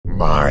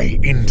My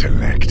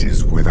intellect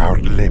is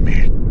without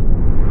limit.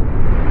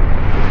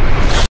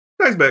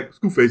 Thanks back,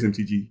 Schoolface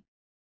MTG.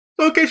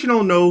 So in case you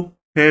don't know,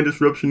 Hand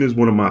Disruption is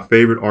one of my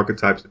favorite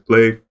archetypes to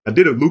play. I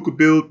did a Luca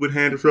build with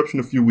Hand Disruption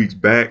a few weeks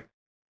back,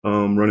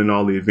 running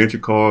all the adventure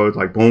cards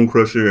like Bone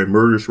Crusher and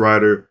Murderous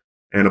Rider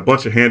and a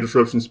bunch of Hand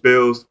Disruption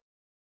spells.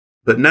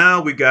 But now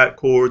we got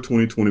Core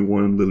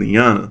 2021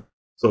 Liliana.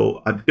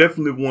 So I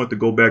definitely want to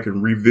go back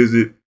and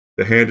revisit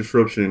the Hand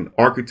Disruption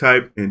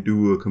archetype and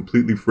do a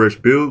completely fresh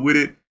build with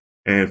it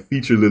and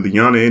feature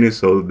Liliana in it.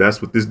 So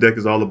that's what this deck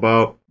is all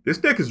about. This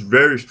deck is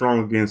very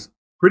strong against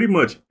pretty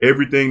much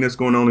everything that's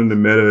going on in the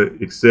meta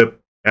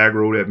except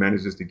aggro that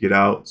manages to get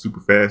out super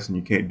fast and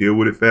you can't deal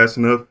with it fast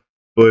enough.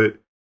 But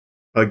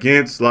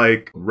against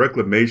like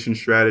reclamation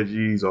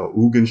strategies or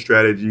Ugin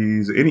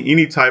strategies,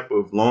 any type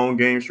of long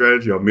game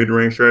strategy or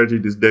mid-range strategy,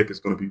 this deck is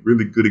going to be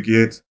really good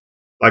against.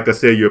 Like I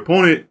said, your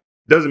opponent,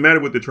 doesn't matter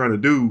what they're trying to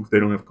do if they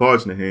don't have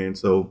cards in the hand.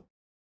 So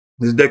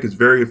this deck is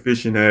very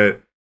efficient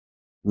at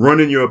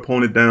running your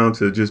opponent down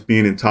to just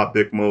being in top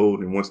deck mode.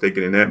 And once they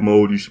get in that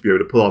mode, you should be able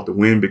to pull off the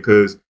win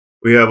because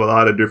we have a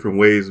lot of different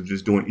ways of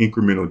just doing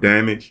incremental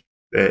damage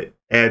that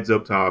adds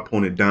up to our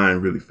opponent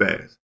dying really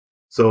fast.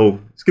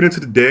 So let's get into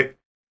the deck.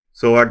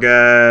 So I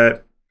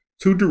got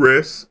 2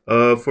 Duress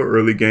for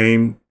early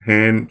game,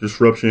 Hand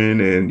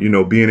Disruption, and, you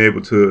know, being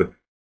able to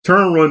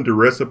turn run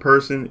Duress a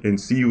person and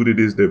see what it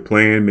is they're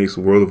playing makes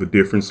a world of a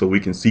difference so we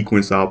can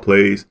sequence our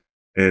plays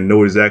and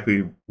know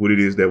exactly what it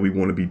is that we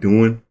want to be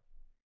doing.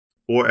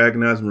 For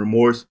Agonizing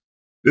Remorse,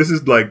 this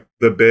is like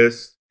the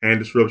best Hand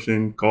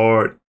Disruption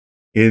card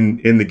in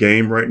the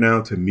game right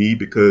now to me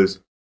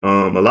because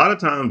a lot of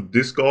times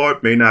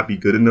discard may not be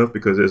good enough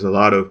because there's a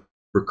lot of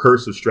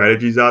recursive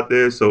strategies out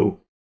there.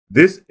 So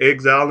this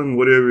exiling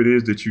whatever it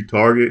is that you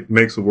target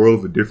makes a world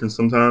of a difference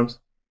sometimes.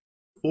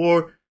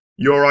 For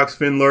Yarok's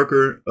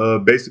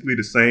Fenlurker, basically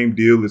the same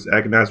deal as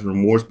Agonizing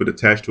Remorse but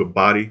attached to a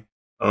body,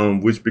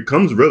 which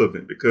becomes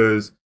relevant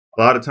because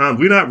a lot of times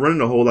we're not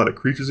running a whole lot of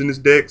creatures in this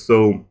deck.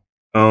 So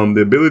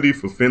the ability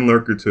for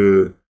Fenlurker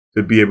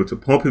to be able to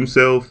pump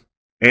himself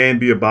and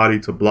be a body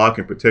to block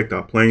and protect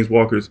our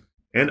planeswalkers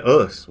and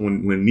us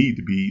when need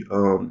to be,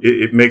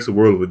 it makes a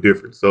world of a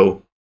difference.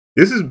 So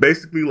this is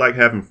basically like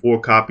having 4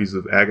 copies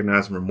of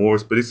Agonizing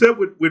Remorse, but except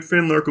with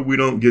Fenlurker, we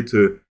don't get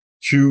to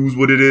choose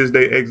what it is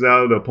they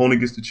exile. The opponent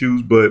gets to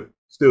choose, but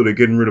still they're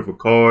getting rid of a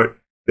card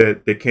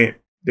that they can't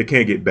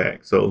get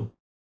back. So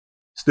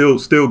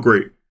still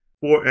great.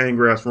 For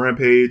Angrath's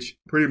Rampage,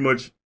 pretty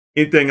much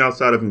anything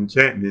outside of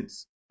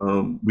enchantments,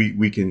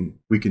 we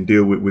can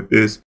deal with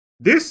this.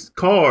 This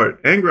card,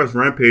 Angrath's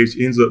Rampage,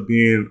 ends up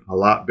being a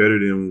lot better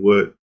than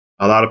what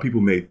a lot of people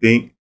may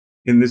think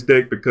in this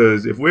deck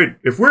because if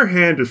we're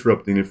hand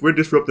disrupting, if we're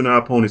disrupting our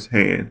opponent's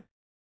hand,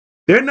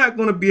 they're not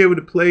going to be able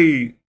to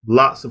play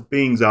lots of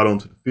things out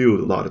onto the field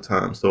a lot of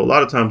times. So a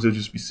lot of times they'll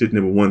just be sitting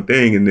there with one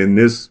thing, and then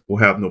this will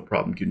have no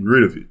problem getting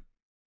rid of it.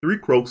 3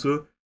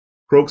 Kroxa.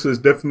 Kroxa is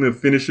definitely a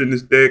finisher in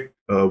this deck.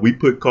 We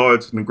put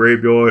cards in the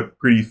graveyard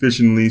pretty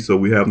efficiently, so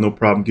we have no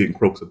problem getting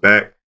Kroxa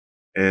back.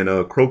 And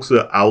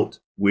Kroxa out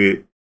with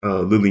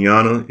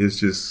Liliana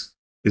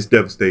is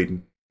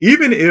devastating.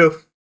 Even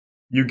if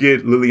you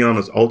get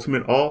Liliana's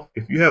ultimate off,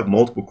 if you have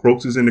multiple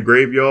Kroxas in the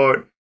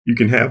graveyard, you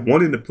can have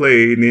one in the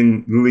play, and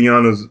then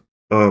Liliana's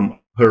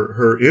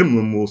her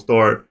emblem will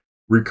start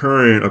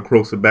recurring a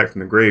Kroxa back from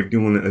the grave,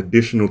 doing an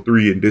additional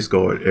 3 in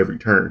discard every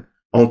turn,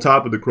 on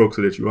top of the Kroxa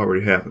that you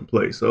already have in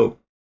play. So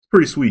it's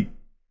pretty sweet.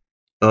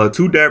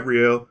 2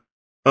 Davriel.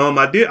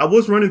 I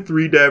was running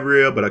 3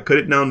 Davriel, but I cut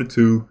it down to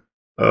 2.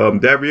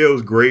 Davriel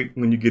is great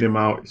when you get him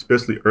out,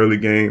 especially early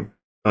game.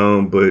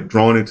 But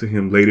drawn into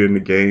him later in the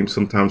game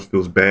sometimes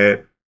feels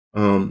bad.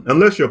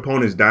 Unless your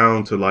opponent's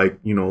down to like,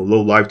 you know,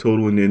 low life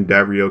total, and then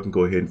Davriel can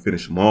go ahead and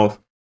finish him off.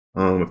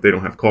 If they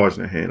don't have cards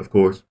in their hand, of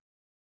course.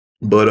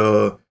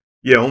 But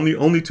yeah,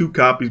 only 2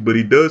 copies, but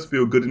he does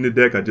feel good in the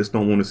deck. I just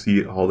don't want to see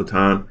it all the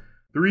time.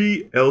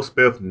 3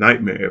 Elspeth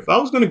Nightmare. If I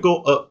was going to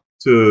go up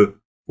to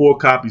 4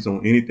 copies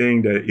on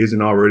anything that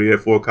isn't already at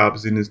 4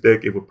 copies in this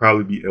deck, it would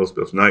probably be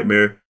Elspeth's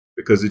Nightmare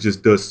because it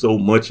just does so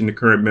much in the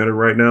current meta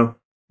right now.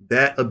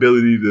 That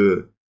ability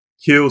to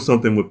kill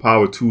something with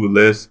power 2 or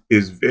less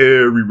is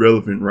very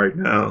relevant right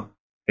now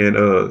in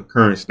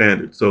current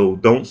standard. So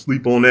don't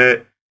sleep on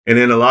that. And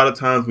then a lot of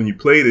times when you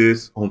play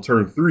this on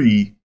turn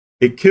 3,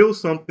 it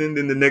kills something.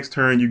 Then the next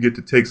turn you get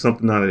to take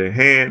something out of their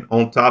hand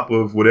on top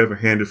of whatever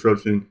hand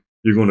disruption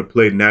you're going to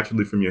play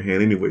naturally from your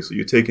hand anyway. So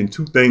you're taking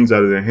 2 things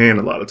out of their hand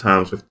a lot of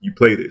times if you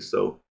play this.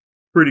 So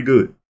pretty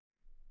good.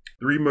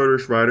 3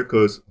 Murderous Rider,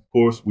 because of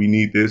course we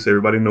need this.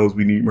 Everybody knows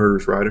we need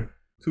Murderous Rider.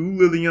 2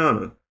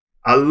 Liliana.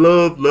 I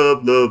love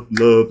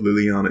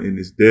Liliana in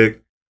this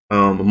deck.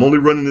 I'm only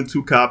running the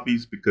 2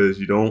 copies because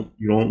you don't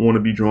want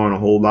to be drawing a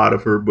whole lot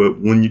of her.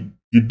 But when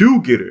you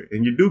do get her,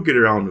 and you do get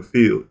her out on the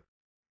field,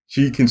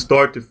 she can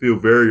start to feel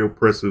very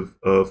oppressive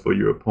for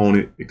your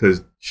opponent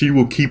because she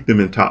will keep them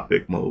in top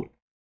deck mode.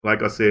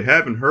 Like I said,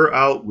 having her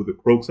out with a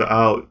Kroxa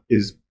out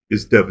is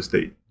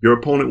devastating. Your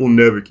opponent will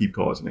never keep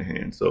cards in their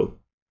hand. So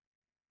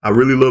I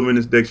really love her in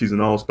this deck. She's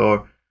an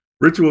all-star.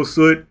 Ritual of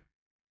Soot.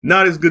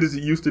 Not as good as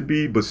it used to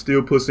be, but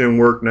still puts in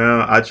work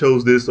now. I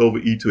chose this over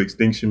E2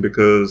 Extinction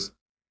because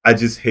I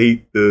just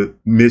hate the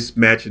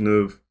mismatching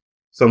of,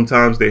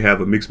 sometimes they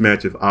have a mixed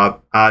match of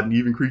odd and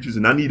even creatures,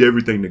 and I need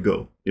everything to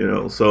go, you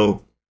know.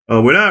 So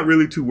we're not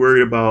really too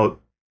worried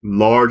about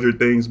larger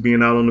things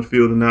being out on the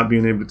field and not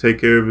being able to take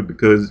care of it,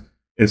 because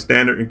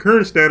in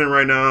current standard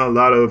right now, a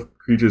lot of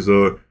creatures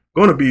are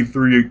going to be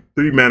three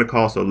mana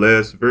cost or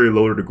less, very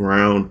low to the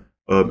ground,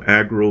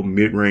 aggro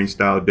mid-range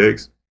style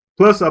decks.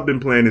 Plus, I've been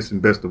playing this in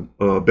best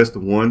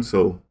of one,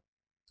 so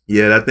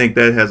yeah, I think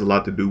that has a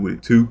lot to do with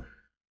it too.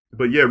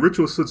 But yeah,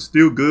 Ritual of Soot's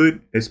still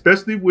good,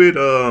 especially with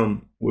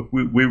we're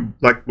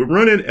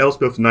running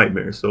Elspeth's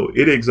Nightmare, so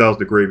it exiles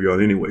the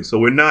graveyard anyway. So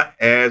we're not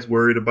as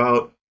worried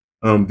about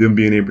them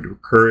being able to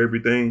recur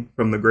everything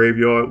from the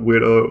graveyard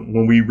with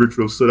when we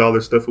Ritual of Soot all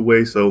this stuff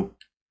away. So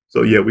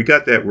yeah, we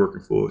got that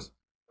working for us.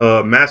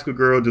 Massacre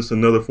Girl, just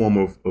another form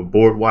of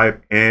board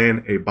wipe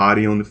and a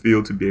body on the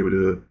field to be able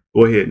to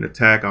go ahead and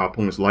attack our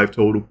opponent's life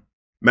total.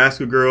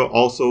 Massacre Girl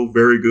also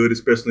very good,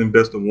 especially in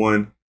best of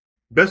one.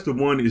 Best of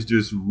one is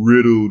just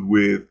riddled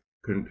with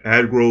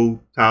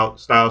aggro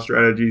style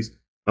strategies.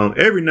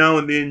 Every now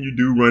and then you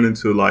do run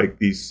into like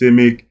these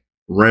Simic,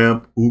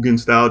 Ramp, Ugin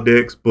style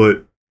decks,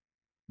 but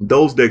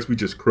those decks we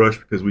just crush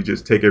because we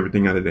just take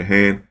everything out of the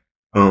hand.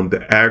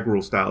 The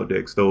aggro style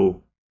decks,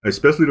 though,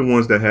 especially the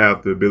ones that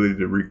have the ability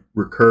to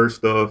recur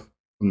stuff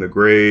from the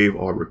grave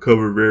or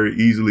recover very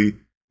easily,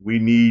 we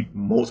need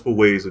multiple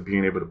ways of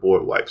being able to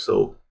board wipe.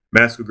 So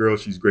Massacre Girl,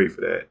 she's great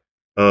for that.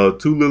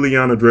 2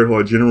 Liliana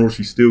Dreadhorde General,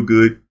 she's still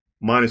good.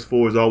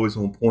 -4 is always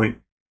on point,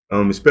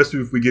 especially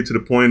if we get to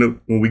the point of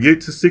when we get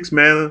to 6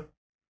 mana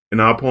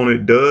and our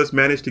opponent does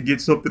manage to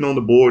get something on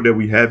the board that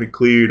we haven't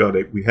cleared or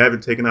that we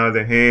haven't taken out of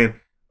their hand.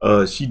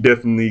 She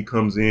definitely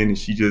comes in and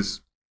she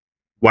just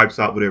wipes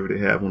out whatever they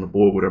have on the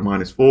board with her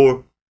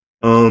 -4.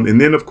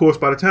 And then, of course,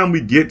 by the time we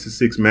get to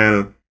 6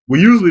 mana,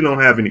 we usually don't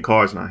have any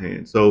cards in our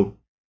hand. So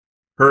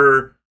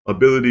her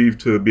ability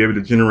to be able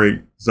to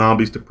generate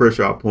zombies to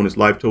pressure our opponent's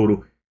life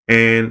total,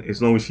 and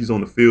as long as she's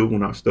on the field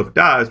when our stuff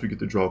dies, we get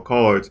to draw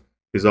cards,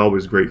 is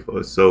always great for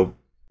us. So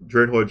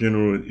Dreadhorde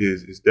General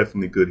is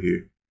definitely good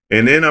here.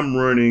 And then I'm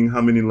running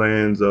how many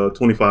lands?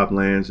 25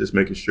 lands, just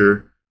making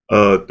sure.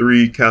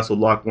 3 Castle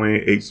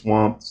Locthwain, 8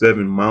 Swamp,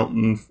 7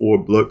 Mountain,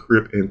 4 Blood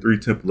Crypt, and 3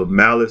 Temple of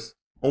Malice.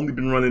 Only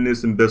been running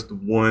this in best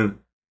of one.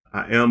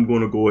 I am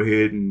going to go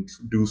ahead and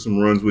do some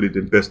runs with it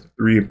in best of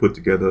 3 and put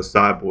together a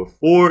sideboard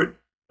for it.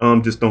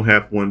 Just don't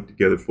have one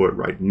together for it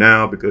right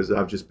now because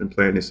I've just been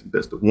playing this in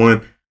best of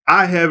one.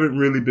 I haven't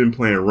really been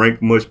playing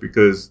ranked much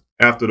because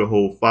after the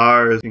whole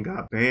fires and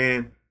got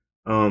banned,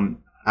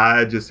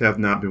 I just have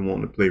not been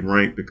wanting to play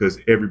ranked because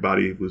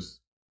everybody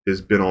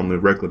has been on the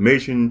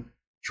reclamation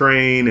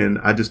train, and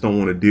I just don't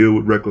want to deal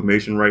with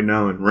reclamation right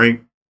now in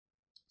rank.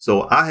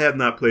 So I have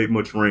not played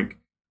much rank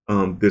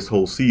this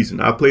whole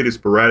season. I played it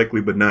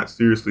sporadically, but not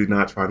seriously,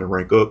 not trying to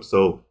rank up.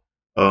 So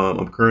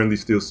I'm currently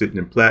still sitting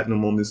in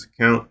platinum on this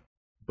account.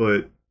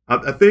 But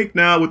I think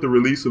now with the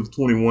release of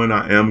 21,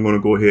 I am going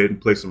to go ahead and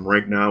play some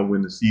rank now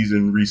when the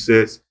season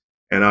resets.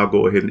 And I'll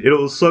go ahead and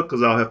it'll suck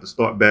because I'll have to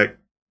start back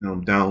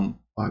down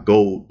by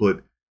gold.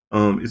 But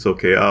it's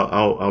okay.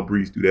 I'll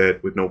breeze through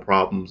that with no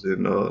problems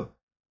and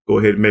go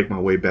ahead and make my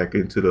way back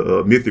into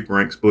the mythic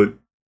ranks. But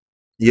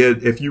yeah,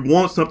 if you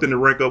want something to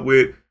rank up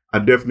with, I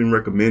definitely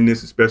recommend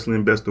this, especially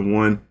in best of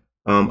one.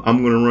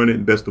 I'm going to run it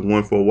in best of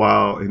one for a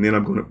while, and then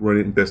I'm going to run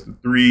it in best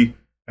of 3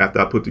 after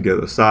I put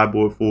together a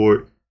sideboard for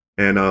it.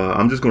 And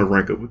I'm just going to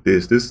rank up with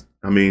this.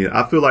 I mean,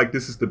 I feel like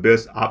this is the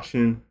best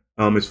option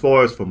as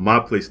far as for my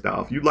play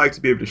style. If you'd like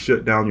to be able to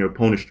shut down your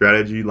opponent's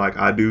strategy like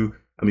I do,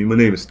 I mean, my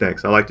name is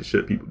Staxx. I like to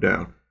shut people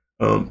down.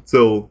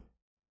 So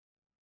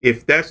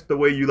if that's the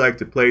way you like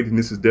to play, then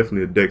this is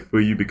definitely a deck for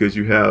you because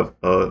you have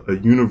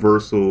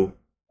universal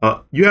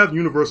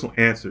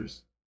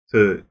answers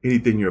to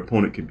anything your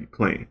opponent can be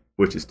playing,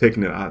 which is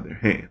taking it out of their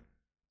hand.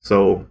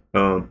 So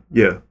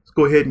yeah, let's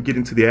go ahead and get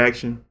into the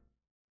action.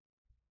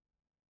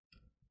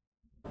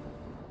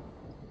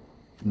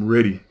 I'm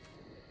ready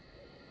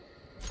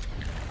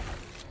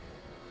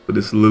for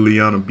this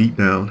Liliana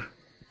beatdown.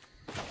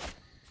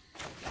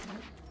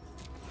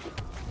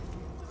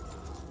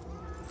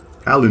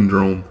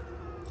 Palindrome.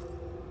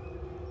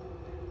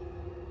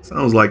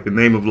 Sounds like the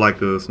name of like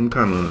some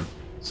kind of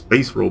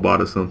space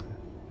robot or something.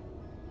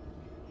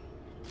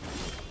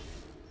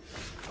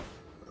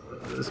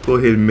 Let's go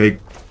ahead and make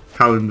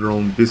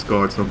Palindrome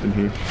discard something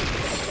here.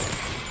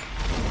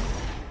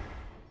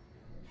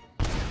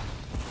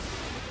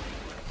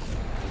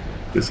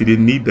 Guess he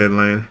didn't need that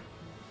land.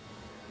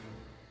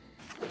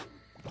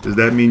 Does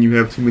that mean you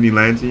have too many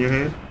lands in your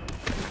hand?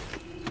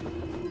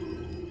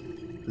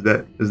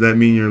 Does that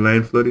mean you're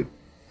land flooded?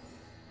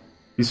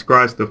 If you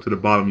scry stuff to the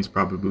bottom, he's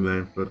probably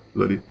land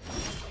flooded.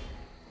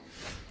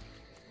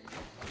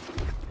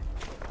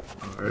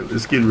 Alright,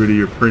 let's get rid of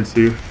your prince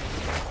here.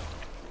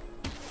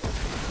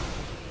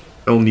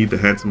 Don't need the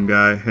handsome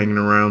guy hanging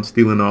around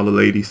stealing all the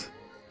ladies.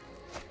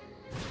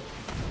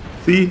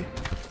 See?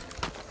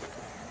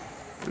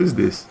 What is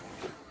this?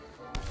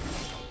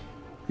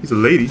 He's a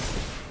lady.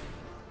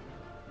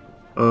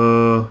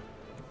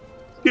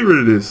 Get rid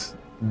of this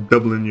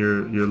doubling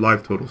your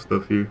life total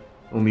stuff here.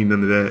 Don't need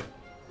none of that.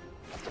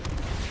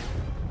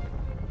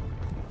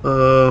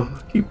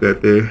 Keep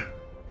that there.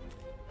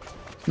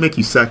 Make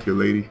you sack your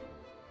lady.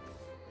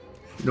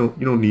 You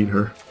don't need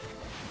her.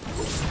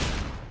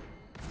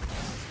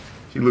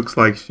 She looks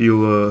like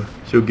she'll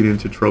get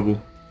into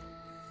trouble.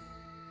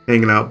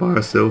 Hanging out by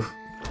herself,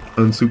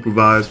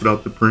 unsupervised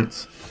without the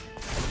prince.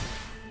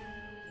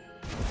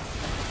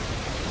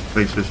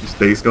 Make sure she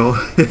stays gone.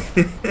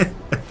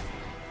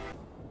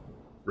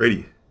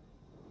 Ready.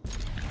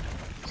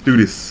 Let's do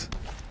this.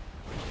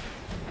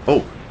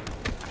 Oh,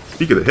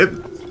 Speak of the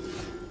Heavens.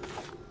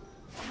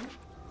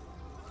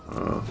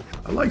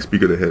 I like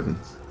Speak of the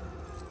Heavens.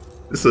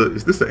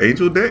 Is this an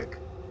angel deck?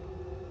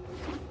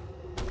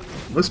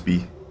 Must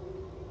be.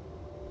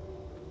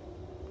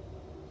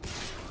 The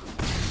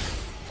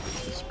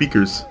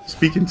speaker's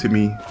speaking to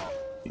me.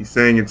 He's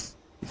saying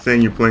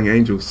you're playing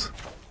angels.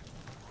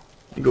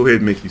 Let me go ahead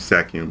and make you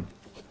sack him.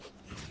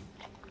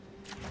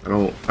 I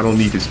don't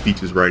need his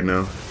speeches right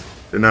now.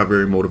 They're not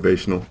very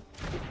motivational.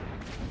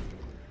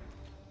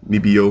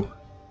 Nibio.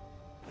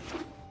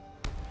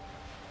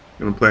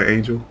 You wanna play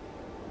angel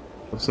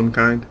of some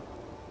kind?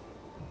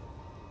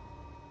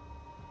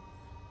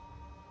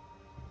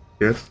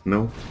 Yes?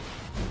 No?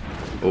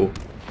 Oh.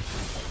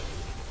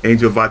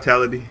 Angel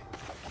Vitality?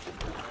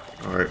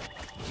 Alright.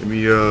 Let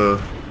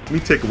me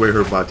take away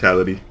her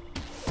vitality.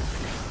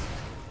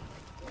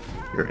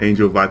 Your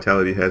Angel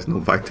Vitality has no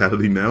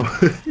vitality now.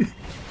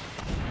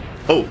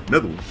 Oh,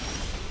 another one.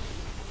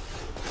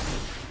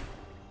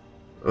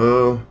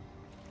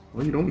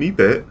 Well, you don't need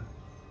that.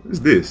 What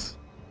is this?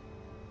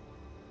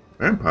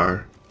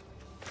 Vampire.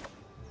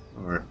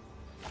 Alright.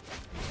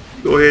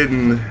 Go ahead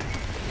and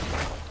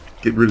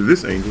get rid of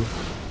this angel.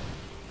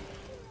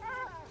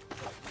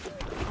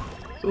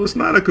 So it's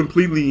not a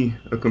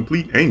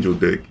complete angel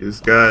deck. It's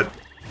got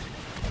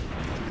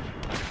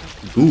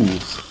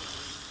ghouls.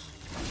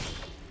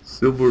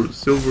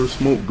 Silver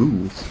smoke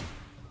ghouls.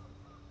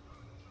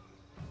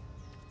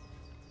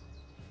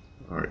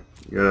 Alright,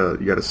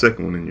 you got a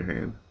second one in your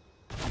hand.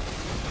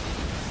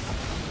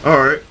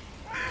 Alright.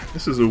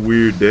 This is a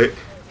weird deck.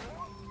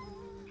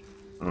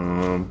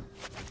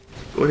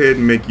 Go ahead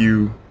and make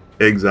you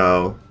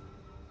exile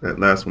that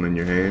last one in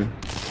your hand.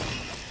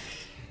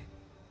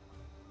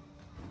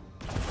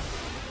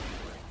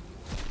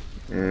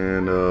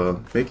 And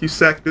make you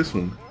sack this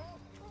one.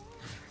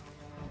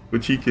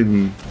 Which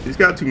he's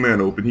got 2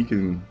 mana open, he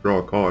can draw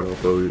a card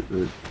off of it,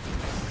 but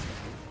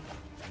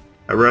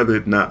I'd rather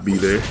it not be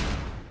there.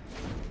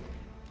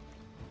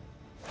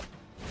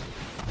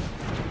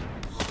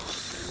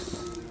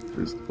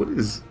 What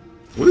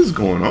is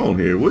going on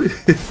here?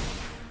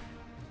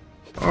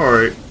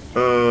 Alright,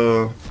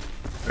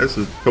 that's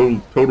a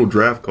total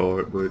draft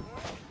card, but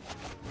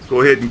let's go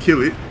ahead and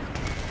kill it.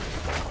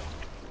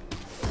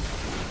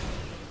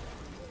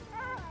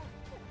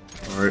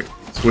 Alright,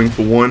 swing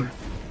for 1.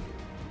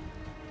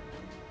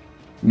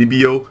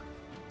 Nibio.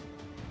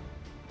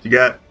 You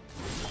got?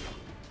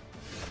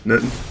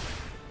 Nothing?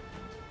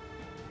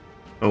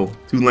 Oh,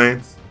 2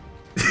 lands?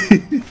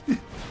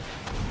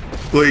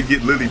 Go ahead and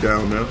get Lily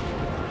down now.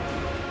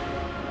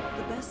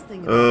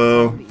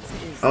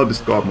 I'll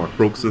discard my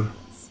Kroxa.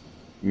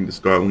 You can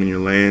discard one of your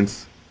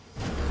lands.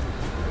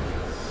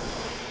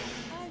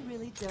 I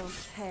really don't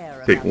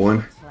care. Take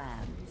 1.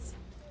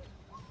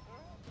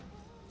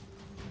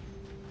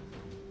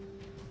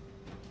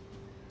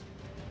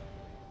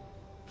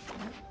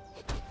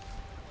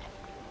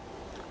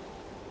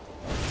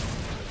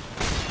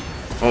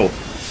 Oh,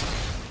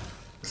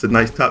 it's a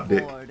nice top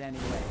deck.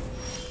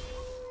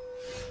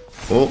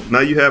 Well, now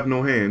you have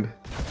no hand,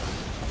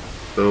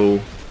 so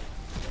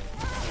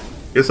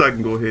guess I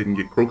can go ahead and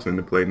get Kroxa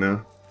into play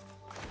now.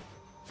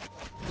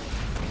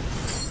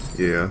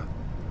 Yeah.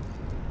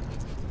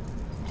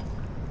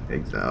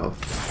 Exile.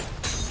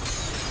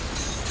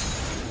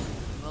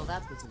 Well,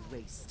 that was a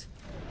waste.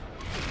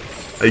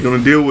 How you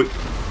gonna deal with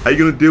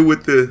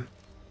the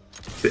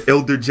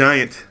Elder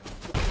Giant?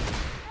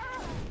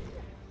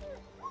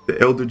 The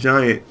Elder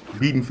Giant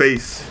beating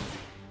face.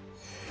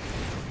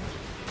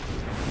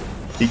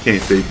 He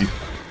can't save you.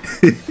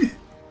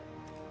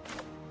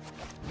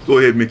 Go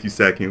ahead and make you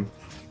sack him.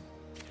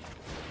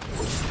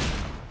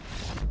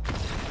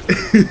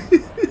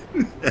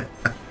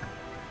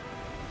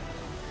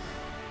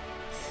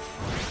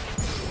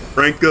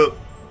 Rank up.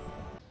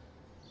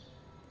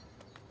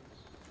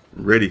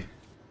 Ready.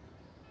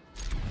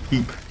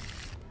 Keep.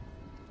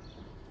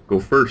 Go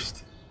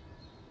first.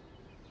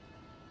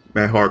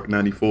 Matt Hark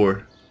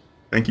 94.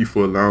 Thank you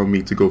for allowing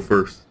me to go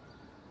first.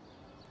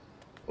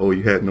 Oh,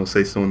 you had no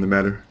say-so in the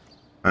matter?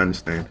 I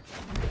understand.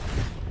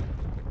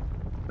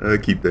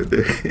 Keep that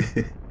there.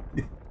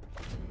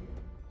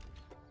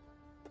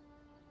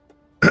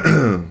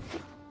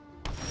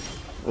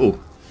 Oh,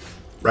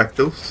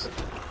 Rakdos.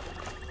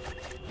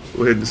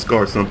 Go ahead and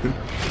discard something.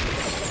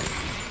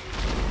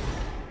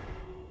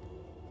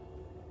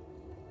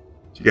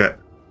 What you got?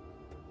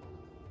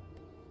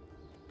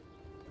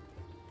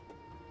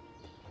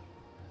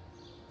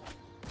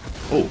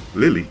 Oh,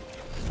 Lily.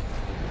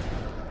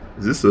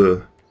 Is this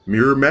a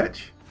mirror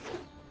match?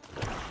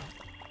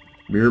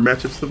 Mirror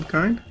match of some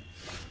kind?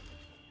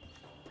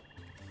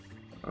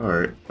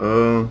 Alright,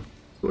 go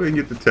ahead and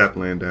get the tap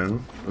land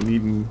down. I'm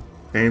needing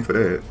paying for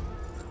that.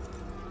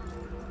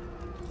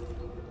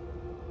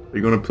 Are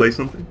you gonna play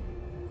something?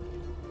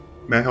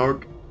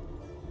 Mahog?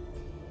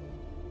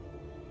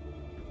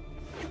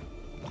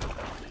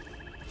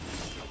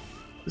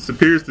 This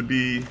appears to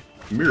be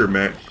a mirror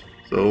match,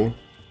 so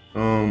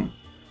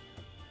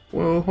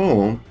well, hold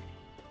on.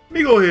 Let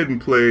me go ahead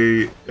and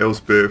play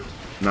Elspeth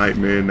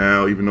Nightmare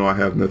now, even though I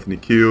have nothing to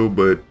kill,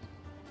 but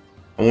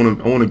I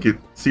wanna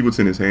see what's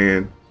in his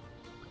hand.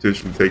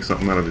 Potentially take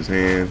something out of his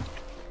hand.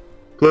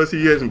 Plus,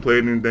 he hasn't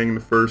played anything in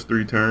the first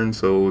 3 turns,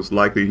 so it's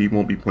likely he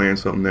won't be playing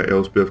something that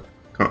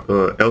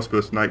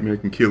Elspeth's Nightmare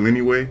can kill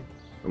anyway,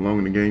 the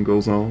longer the game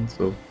goes on.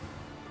 So,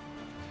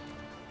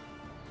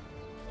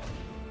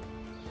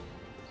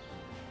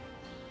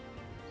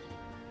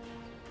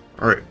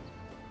 all right,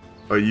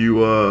 are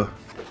you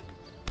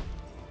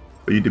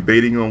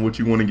debating on what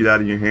you want to get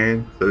out of your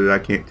hand so that I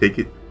can't take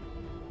it?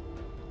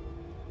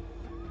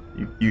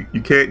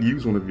 You can't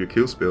use one of your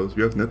kill spells.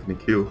 You have nothing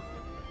to kill.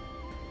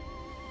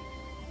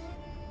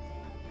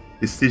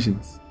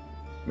 Decisions.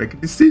 Make a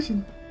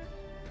decision.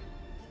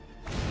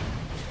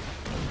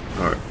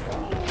 Alright.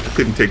 I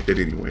couldn't take that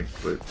anyway,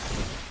 but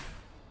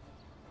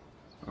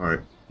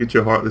alright. Get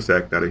your heartless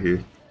act out of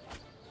here.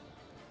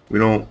 We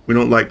don't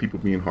like people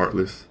being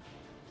heartless.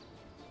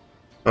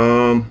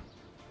 I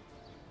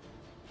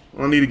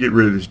need to get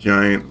rid of this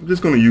giant. I'm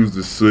just gonna use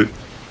the soot.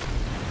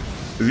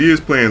 Because he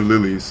is playing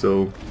Lily,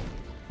 so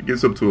if it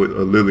gets up to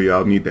a Lily,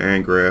 I'll need the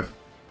Angrath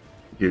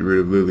to get rid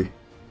of Lily.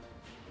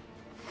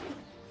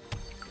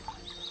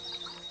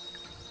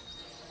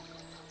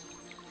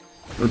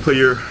 Wanna play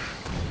your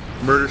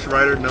Murderous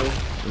Rider? No.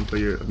 Wanna play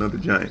your another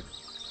giant.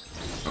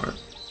 Alright.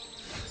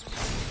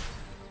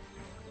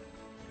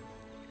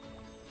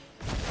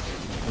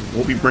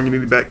 Won't be bringing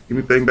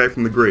anything back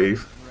from the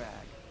grave.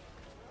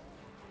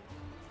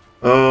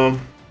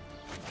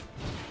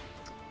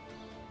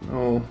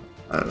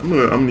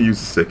 No, I'm gonna use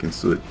the second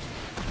soot.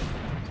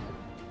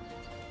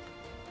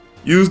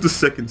 Use the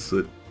second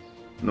soot.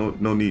 No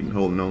need in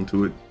holding on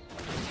to it.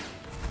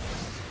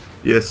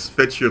 Yes,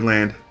 fetch your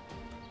land.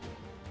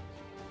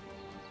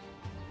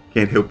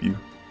 Can't help you.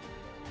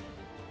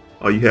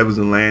 All you have is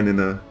a land and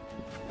a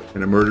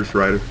Murderous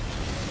Rider.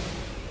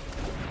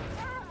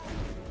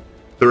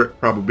 Threat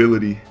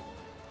probability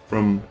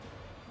from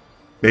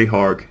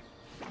Mahog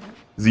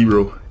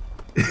 0.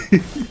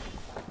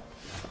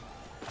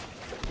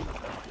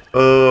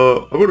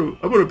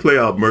 I'm gonna play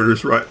out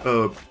Murderous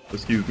Rider.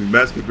 Excuse me,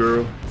 Massacre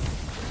Girl.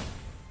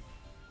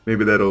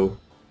 Maybe that'll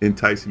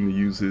entice him to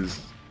use his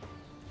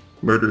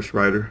Murderous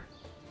Rider.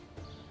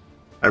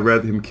 I'd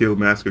rather him kill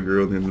Massacre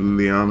Girl than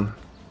Liliana.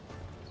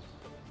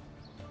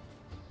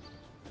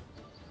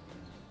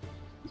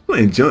 He's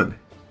playing Jund.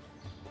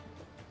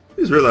 I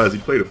just realized he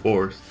played a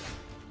forest.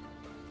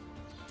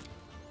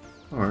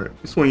 Alright,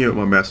 just swing in with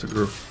my Massacre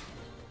Girl.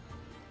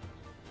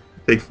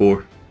 Take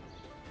 4.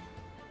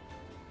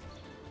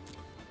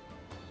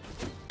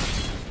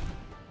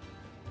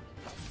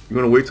 You're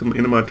gonna wait till the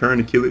end of my turn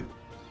to kill it?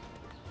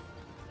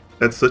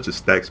 That's such a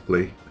Staxx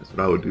play. That's what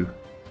I would do.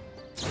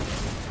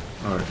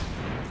 Alright.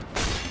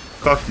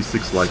 Cost you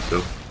 6 life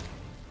though.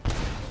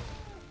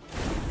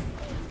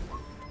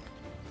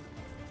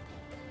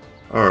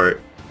 Alright.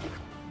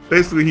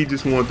 Basically he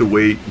just wanted to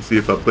wait and see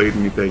if I played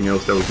anything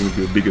else that was gonna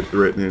be a bigger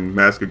threat than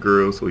Massacre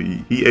Girl, so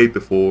he ate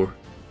the 4.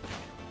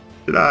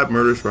 Should I have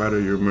Murderous Rider?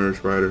 You're a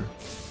Murderous Rider.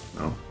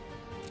 No.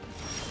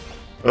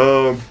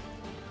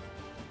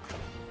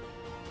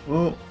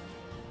 Well,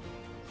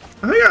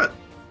 I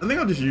think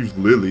I'll just use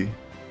Lily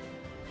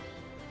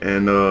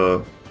and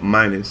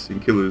minus and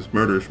kill his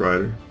Murderous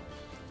Rider.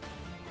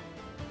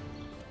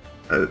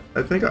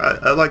 I think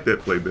I like that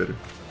play better,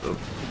 so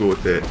we'll go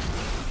with that.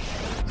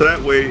 So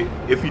that way,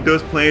 if he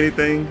does play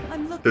anything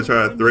to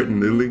try to threaten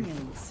Lily,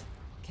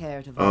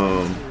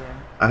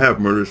 I have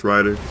Murderous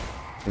Rider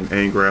and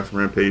Angrath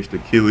Rampage to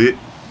kill it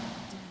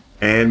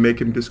and make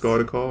him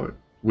discard a card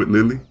with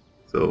Lily.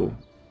 So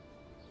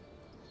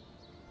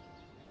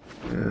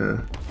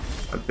yeah,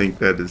 I think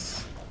that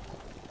is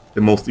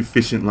the most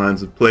efficient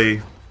lines of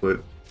play,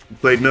 but you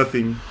played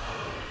nothing,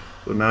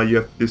 so now you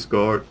have to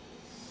discard.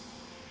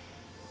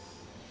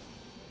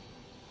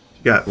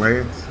 You got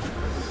lands?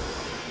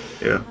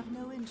 Yeah.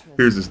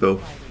 Here's this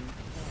though.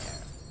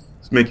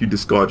 Let's make you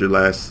discard your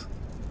last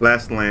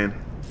land.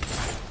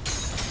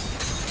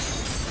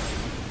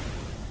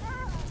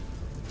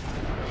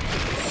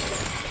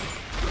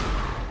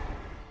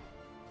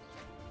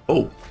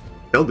 Oh,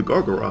 Elder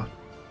Gargaroth.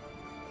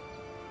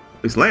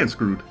 His land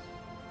screwed.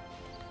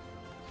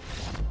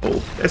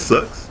 Oh, that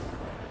sucks.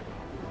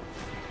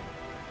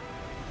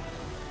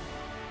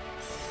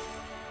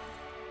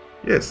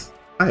 Yes,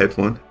 I had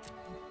fun.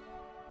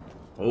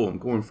 Oh, I'm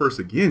going first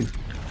again.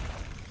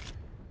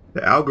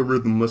 The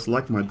algorithm must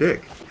like my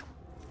deck.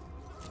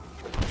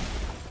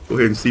 Go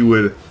ahead and see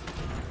what.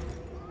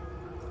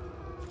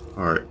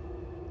 Alright.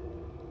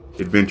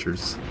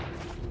 adventures.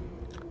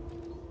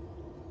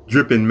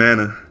 Dripping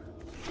mana.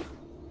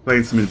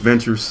 Playing some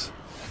adventures.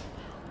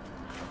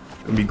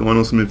 Gonna be going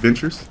on some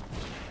adventures.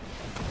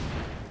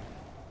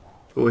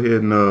 Go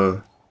ahead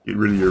and get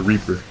rid of your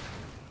Reaper.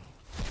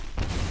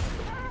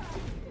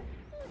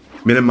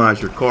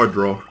 Minimize your card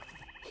draw.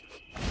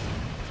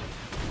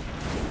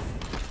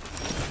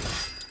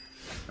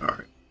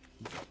 Alright.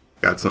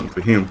 Got something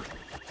for him.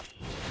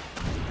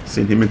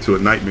 Send him into a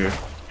nightmare.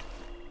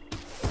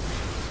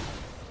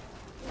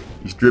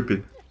 He's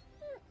dripping.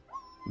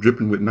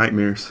 Dripping with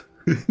nightmares.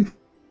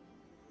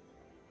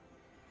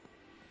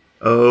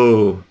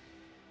 Oh.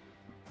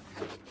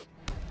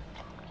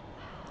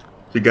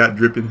 She got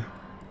dripping.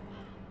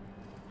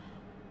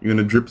 You're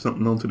gonna drip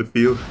something onto the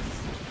field?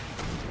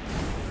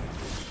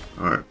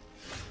 Alright.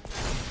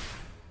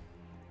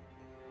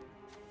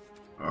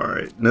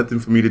 Alright, nothing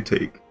for me to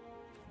take.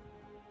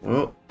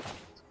 Well,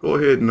 let's go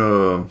ahead and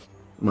what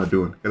am I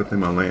doing? Gotta play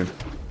my land.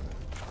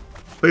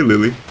 Play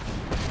Lily.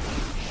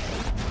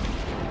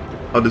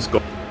 I'll just go.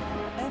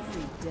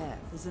 Every death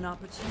is an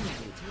opportunity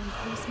to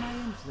increase my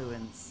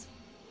influence.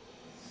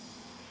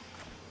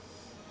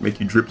 Make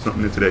you drip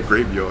something into that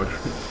graveyard.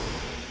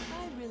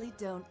 I really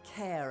don't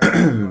care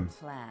about your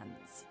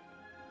plans.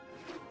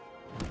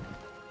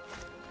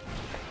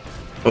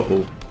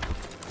 Uh-oh.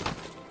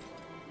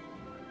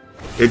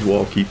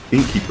 Edgewall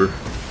Innkeeper.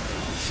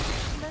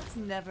 Let's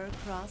never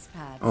cross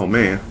paths. Oh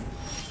man.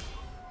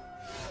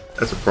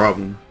 That's a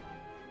problem.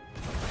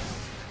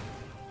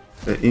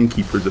 That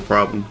Innkeeper's a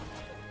problem.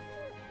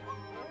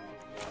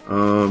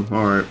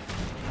 Alright.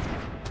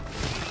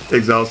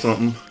 Exile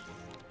something.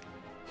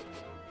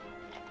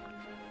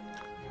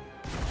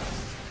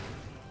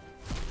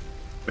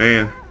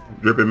 Man,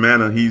 dripping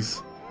mana,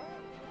 he's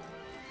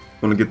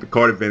gonna get the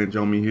card advantage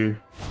on me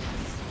here.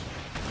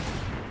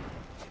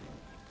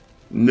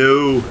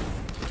 No.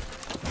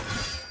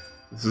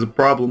 This is a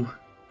problem.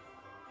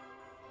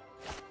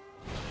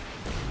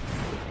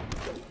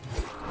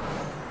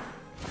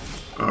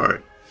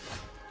 Alright.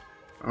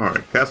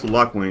 Alright, Castle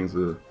Locthwain's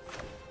a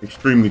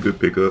extremely good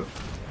pickup.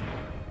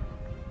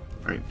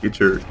 Alright, get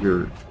your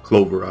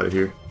Clover out of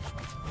here.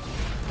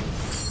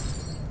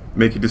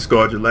 Make you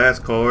discard your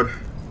last card.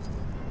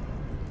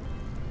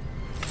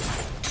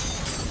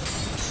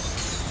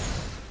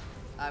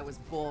 I was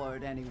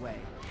bored anyway.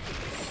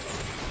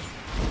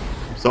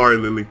 I'm sorry,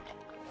 Lily.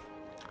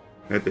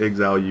 I had to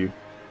exile you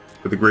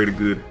for the greater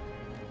good.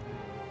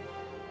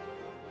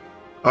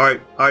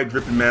 Alright,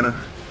 dripping mana.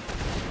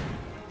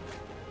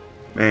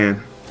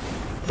 Man,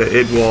 that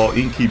Edgewall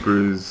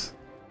Innkeeper is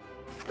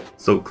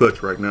so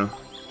clutch right now.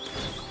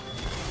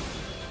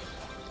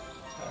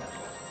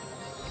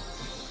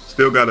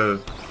 Still gotta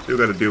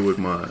deal with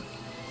my.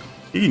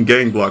 He can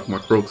gang block my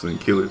Kroxa and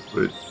kill it,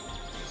 but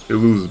he'll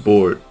lose his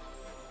board.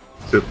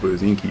 Except for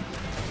his Innkeeper.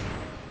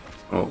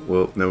 Oh,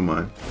 well, never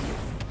mind.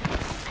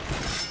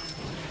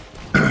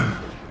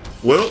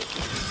 Well,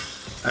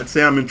 I'd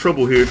say I'm in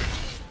trouble here.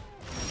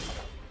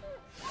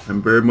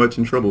 I'm very much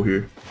in trouble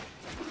here.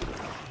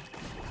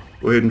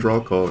 Go ahead and draw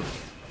a card.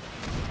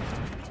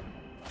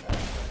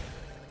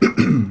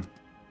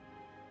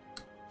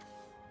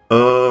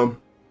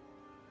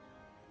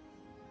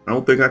 I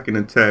don't think I can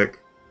attack.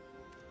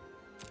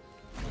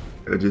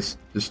 I just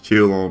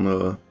chill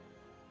on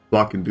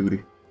blocking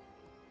duty.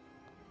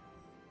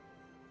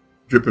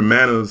 Dripping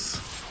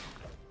mana's.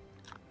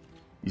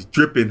 He's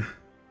dripping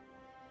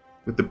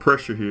with the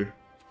pressure here.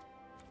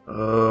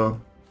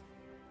 I'm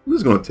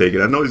just gonna take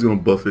it. I know he's gonna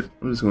buff it.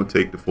 I'm just gonna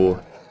take the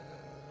 4.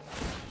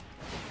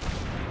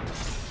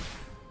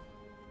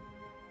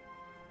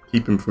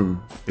 Keep him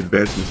from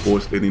advancing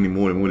 4 state any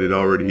more than what it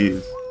already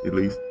is, at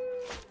least.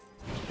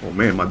 Oh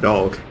man, my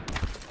dog.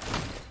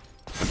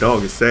 My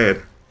dog is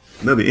sad.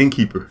 Another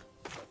Innkeeper.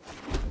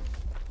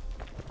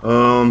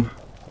 I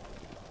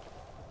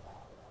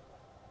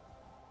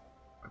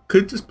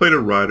could just play the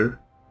Rider,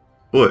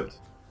 but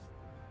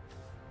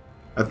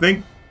I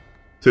think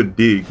to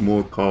dig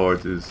more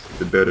cards is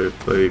the better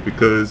play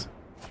because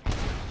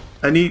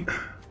I need.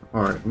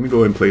 All right, let me go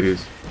ahead and play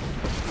this.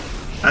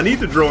 I need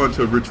to draw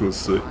into a Ritual of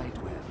Soot.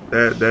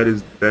 That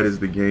is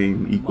the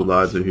game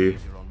equalizer here.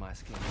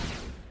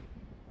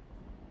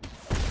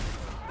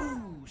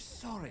 Ooh,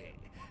 sorry.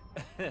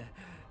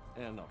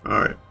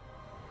 All right.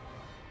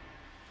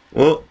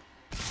 Well,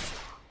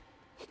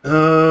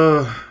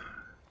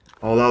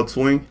 all out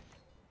swing.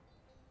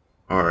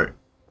 All right.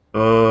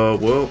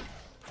 Well,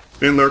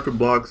 Fenlurker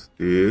blocks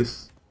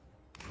this.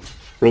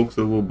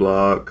 Kroxa will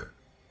block.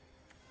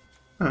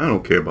 I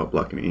don't care about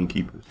blocking the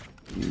Innkeepers.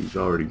 He's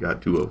already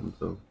got 2 of them,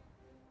 so.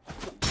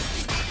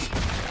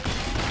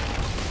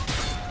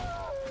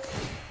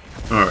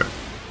 All right.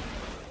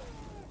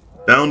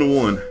 Down to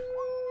 1.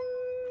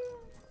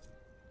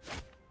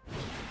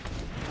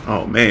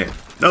 Oh man,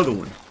 another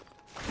one.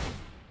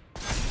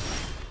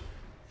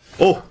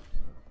 Oh.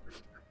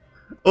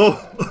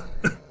 Oh.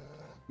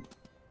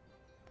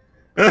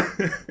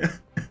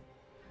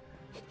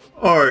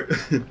 All right.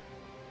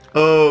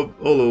 Hold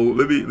on.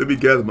 Let me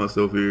gather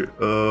myself here.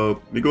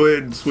 Let me go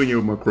ahead and swing in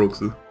with my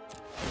Kroxa.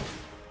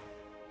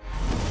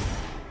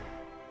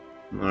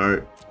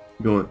 Alright.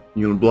 You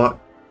gonna block?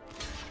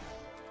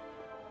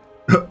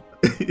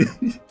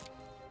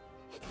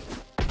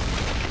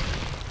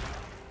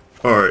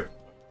 Alright.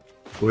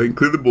 Go ahead and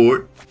clear the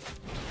board.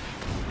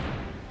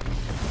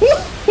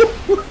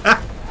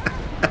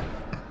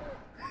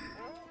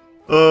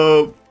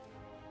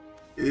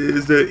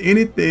 Is there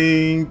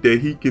anything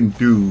that he can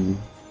do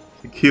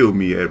to kill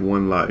me at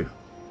 1 life?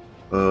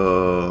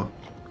 I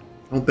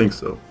don't think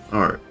so.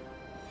 Alright.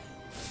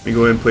 Let me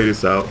go ahead and play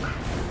this out.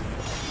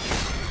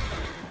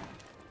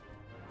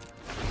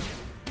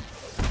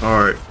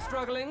 Alright.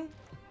 Struggling?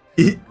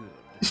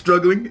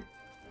 Struggling?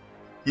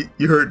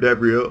 You heard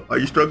Davriel. Are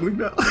you struggling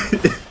now?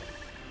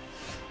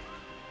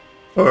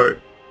 Alright.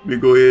 Let me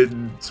go ahead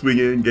and swing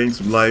in, gain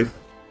some life.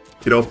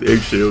 Get off the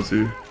eggshells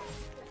here.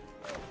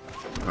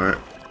 Alright.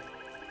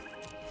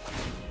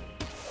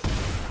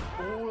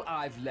 All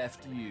I've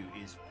left you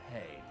is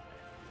pain.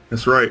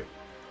 That's right.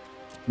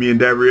 Me and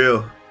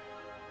Davriel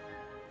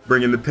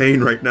bringing the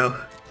pain right now.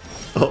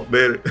 Oh,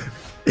 man.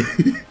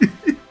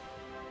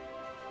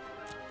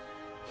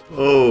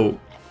 Oh.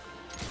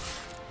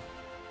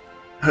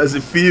 How does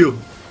it feel?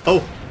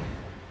 Oh.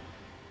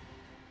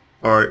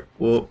 Alright,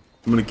 well,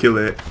 I'm gonna kill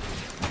that.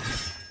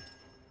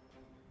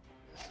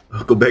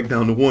 I'll go back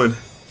down to 1.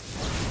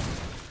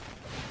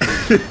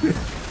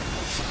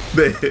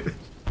 Man.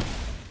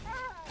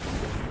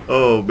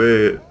 Oh,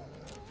 man.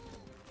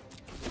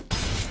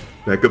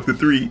 Back up to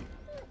 3.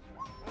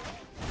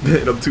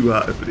 Man, I'm too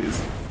high for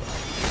this.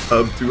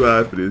 I'm too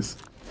high for this.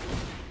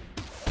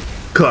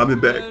 Climbing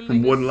back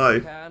from 1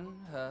 life.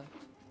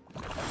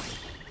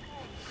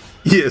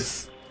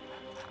 Yes.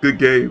 Good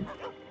game.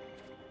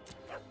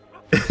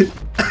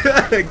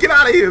 Get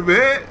out of here,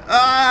 man.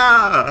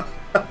 Ah.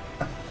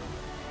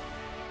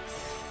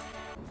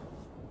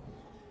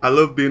 I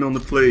love being on the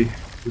play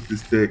with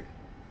this deck.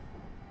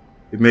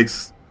 It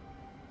makes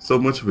so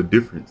much of a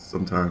difference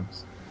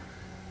sometimes.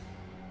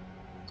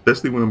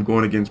 Especially when I'm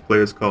going against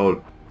players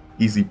called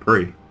Easy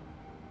Prey.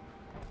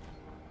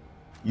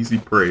 Easy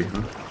Prey,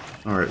 huh?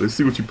 Alright, let's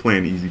see what you're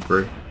playing, Easy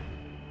Prey.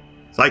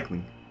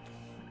 Cycling.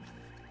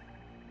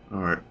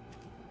 Alright.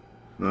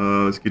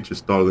 Let's get your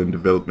Starling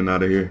development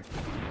out of here.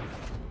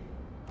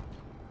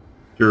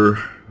 Your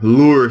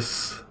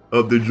Lures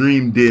of the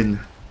Dream Den.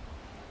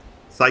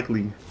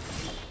 Cycling.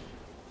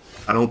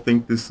 I don't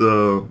think this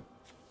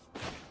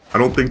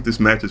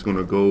match is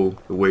gonna go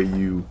the way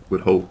you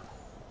would hope.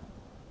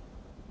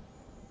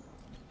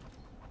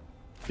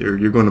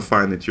 You're gonna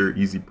find that you're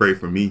easy prey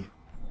for me.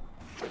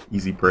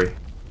 Easy prey.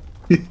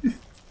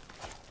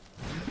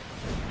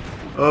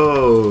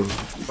 Oh,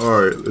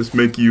 alright, let's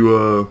make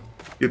you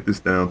get this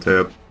down,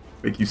 Tab.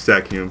 Make you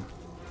sack him.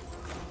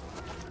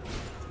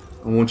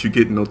 I don't want you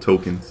getting no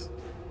tokens.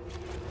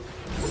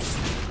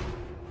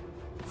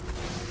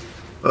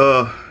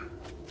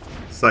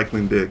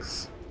 Cycling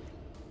decks.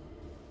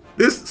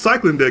 This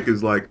cycling deck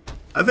is like,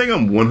 I think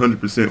I'm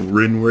 100%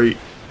 win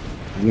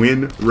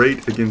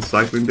rate against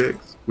cycling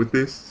decks with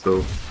this,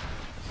 so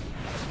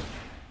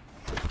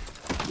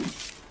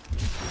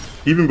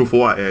even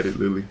before I added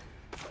Lily.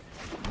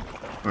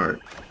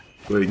 Alright,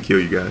 go ahead and kill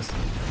you guys.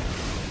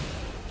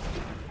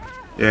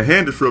 Yeah,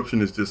 hand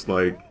disruption is just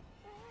like,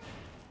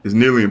 it's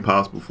nearly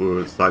impossible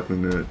for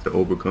cycling to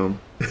overcome.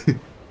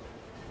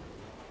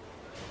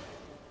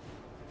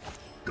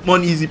 Come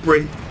on, easy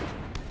prey.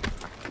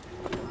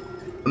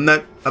 I'm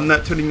not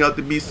turning out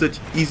to be such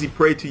easy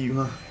prey to you,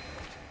 huh?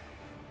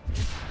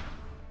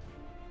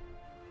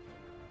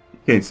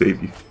 Can't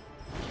save you.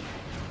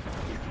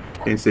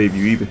 Can't save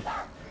you either.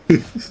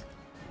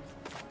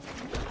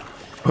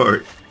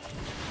 Alright.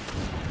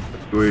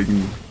 Let's go ahead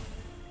and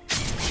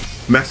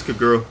Massacre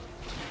Girl.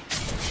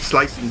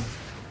 Slicing.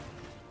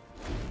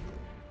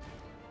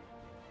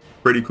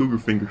 Freddy Krueger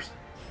fingers.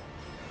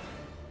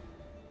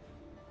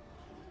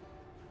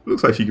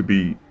 Looks like she could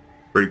be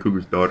Freddy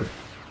Krueger's daughter.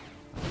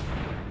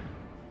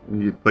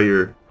 You play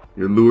your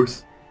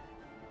lures.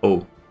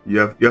 Oh, you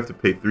have to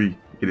pay 3 to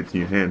get it to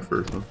your hand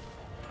first, huh?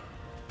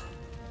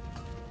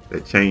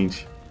 That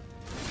change.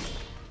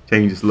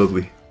 Change is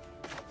lovely.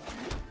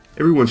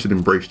 Everyone should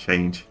embrace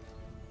change.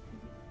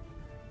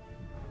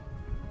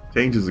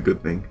 Change is a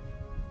good thing.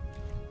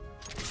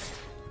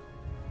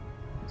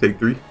 Take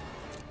 3.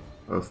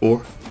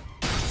 4. Of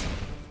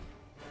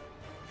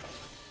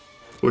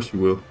course you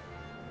will.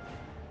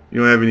 You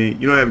don't have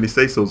any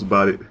say-sos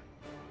about it.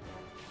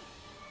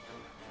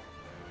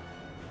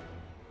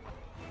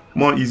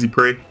 Come on, easy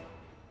prey.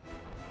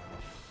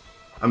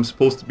 I'm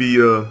supposed to be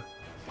a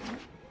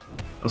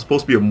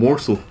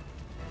morsel.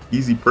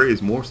 Easy prey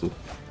is morsel.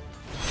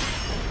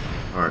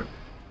 Alright.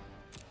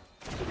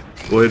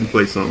 Go ahead and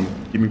play something.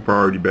 Give me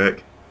priority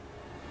back.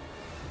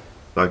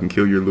 So I can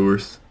kill your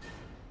lures.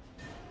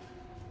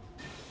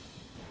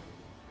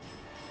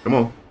 Come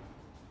on.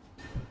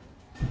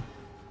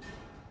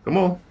 Come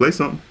on, play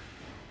something.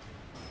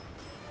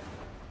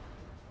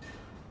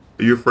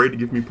 Are you afraid to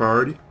give me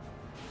priority?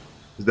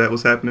 Is that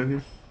what's happening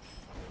here?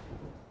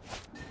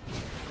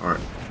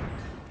 Alright.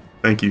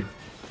 Thank you.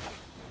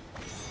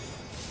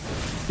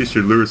 Kiss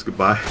your lures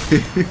goodbye.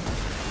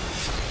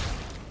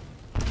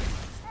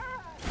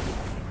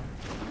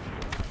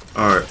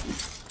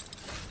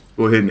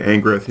 Go ahead and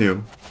Angrath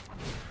him.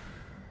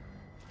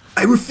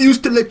 I refuse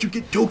to let you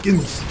get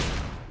tokens.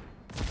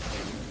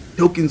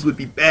 Tokens would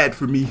be bad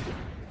for me.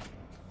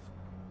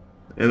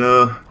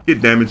 And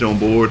get damage on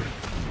board.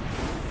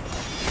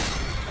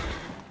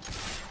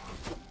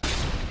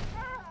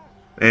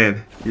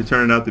 Man, you're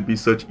turning out to be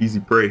such easy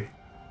prey.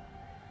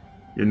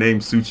 Your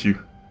name suits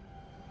you.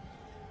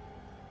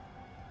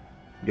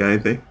 You got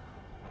anything?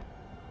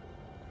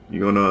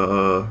 You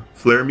gonna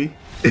flare me?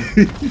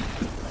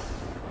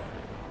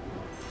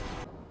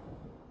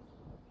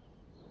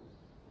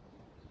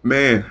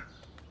 Man,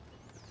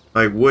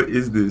 like what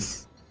is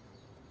this?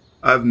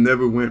 I've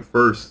never went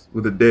first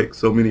with a deck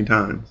so many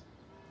times.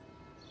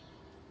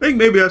 I think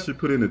maybe I should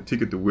put in a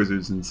ticket to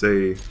Wizards and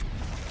say,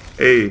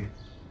 hey,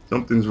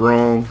 something's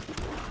wrong.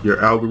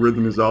 Your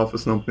algorithm is off or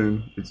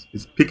something.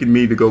 It's picking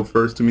me to go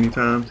first too many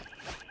times.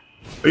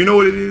 But you know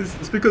what it is?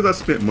 It's because I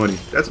spent money.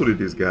 That's what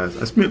it is, guys.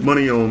 I spent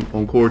money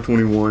on Core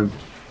 21.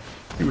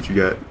 See what you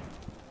got.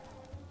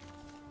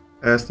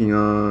 Bastion.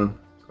 Oh,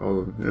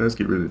 let's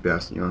get rid of the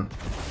Bastion.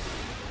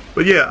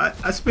 But yeah,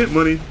 I spent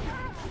money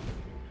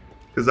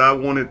because I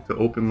wanted to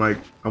open, like,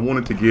 I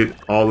wanted to get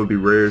all of the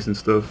rares and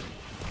stuff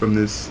from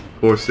this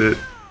core set.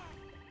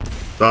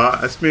 So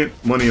I spent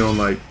money on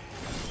like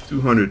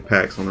 200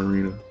 packs on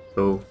Arena.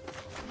 So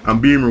I'm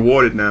being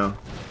rewarded now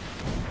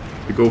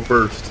to go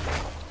first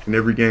in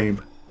every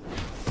game.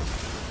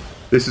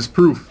 This is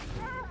proof.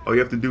 All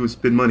you have to do is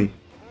spend money.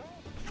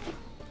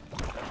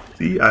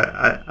 See,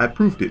 I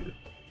proved it.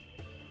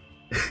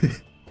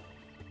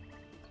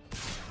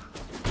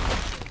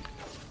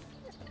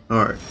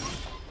 Alright.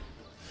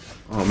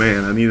 Oh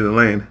man, I needed a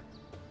land.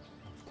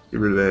 Get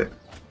rid of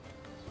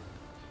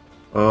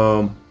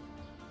that.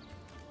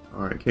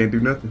 Alright, can't do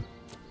nothing.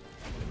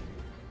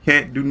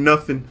 Can't do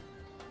nothing.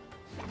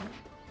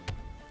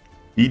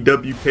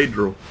 EW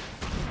Pedro.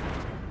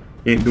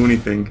 Can't do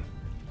anything.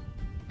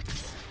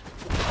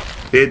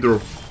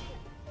 Pedro.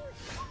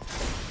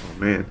 Oh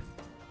man.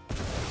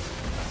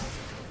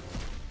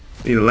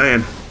 Need a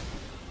land.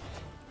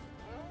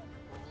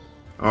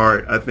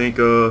 Alright, I think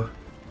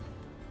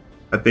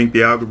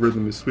the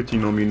algorithm is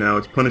switching on me now.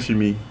 It's punishing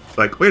me. It's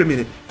like, wait a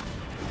minute.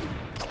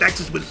 Staxx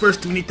has been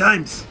first too many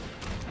times.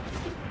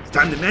 It's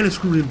time to mana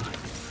screw him.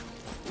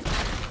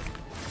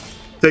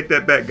 Take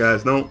that back,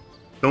 guys. Don't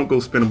go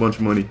spend a bunch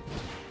of money.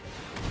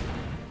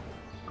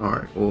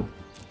 Alright, well.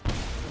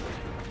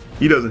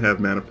 He doesn't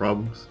have mana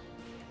problems.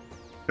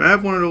 Can I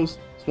have one of those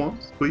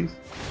swamps, please?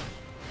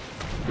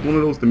 Give one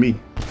of those to me.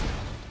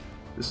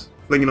 Just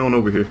fling it on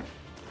over here.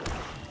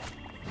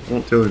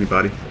 Won't tell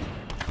anybody.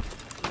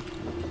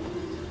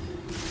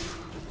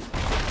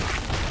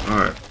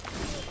 Alright.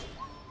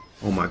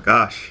 Oh my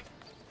gosh.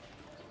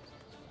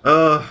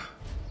 Yeah,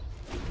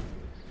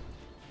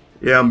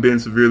 I'm being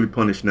severely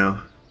punished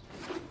now.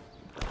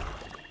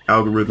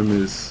 Algorithm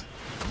is...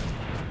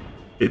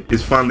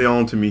 It's finally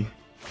on to me.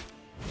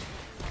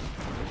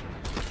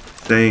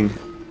 Saying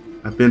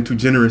I've been too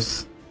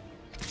generous.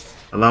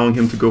 Allowing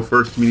him to go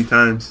first too many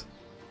times.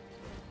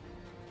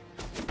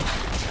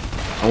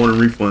 I want a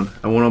refund.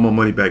 I want all my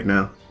money back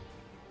now.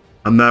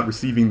 I'm not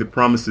receiving the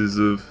promises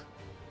of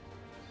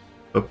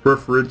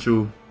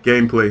preferential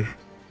gameplay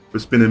for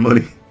spending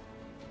money.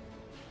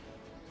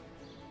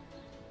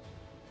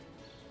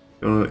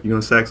 You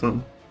gonna sack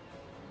something?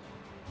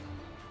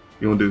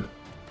 You gonna do?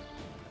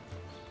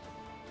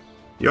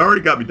 You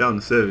already got me down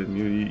to 7.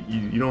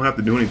 You don't have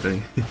to do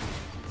anything.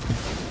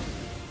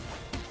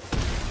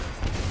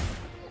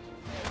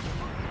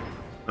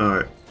 All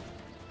right.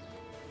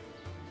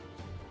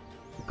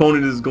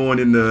 Opponent is going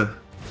in the.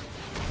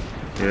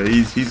 Yeah,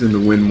 he's in the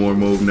win more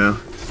mode now.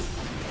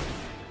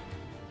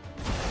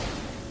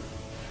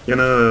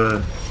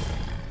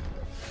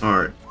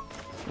 Alright.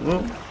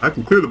 Well, I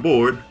can clear the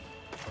board.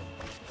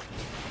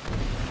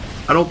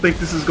 I don't think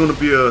this is going to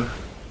be a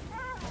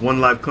one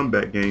life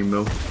comeback game,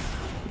 though.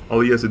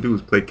 All he has to do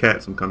is play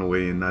cat some kind of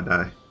way and not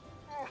die.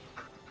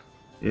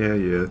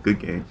 Yeah, good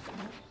game.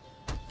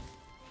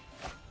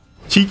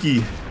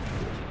 Cheeky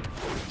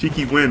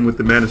win with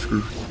the mana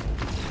screw.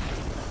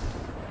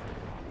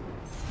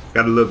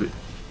 Gotta love it.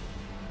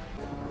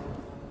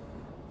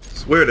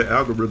 Swear the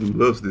algorithm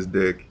loves this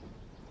deck.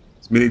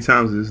 As many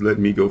times as it's let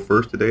me go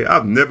first today.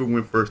 I've never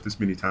went first this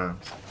many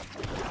times.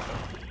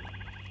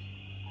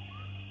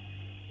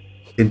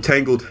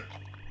 Entangled.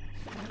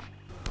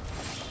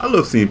 I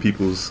love seeing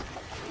people's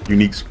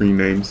unique screen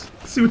names.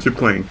 Let's see what you're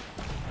playing.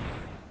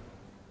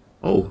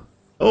 Oh,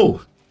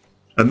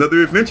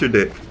 another adventure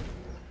deck.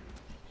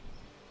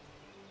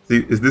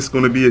 See, is this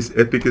going to be as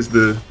epic as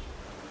the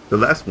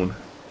last one?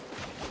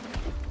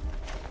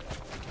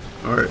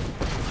 All right,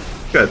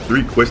 got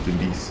 3 question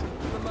beasts.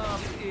 The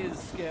mask is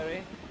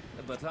scary,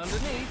 but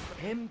underneath,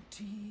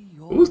 empty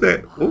your What was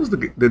that? What was the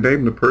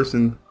name of the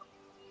person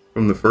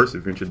from the first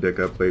adventure deck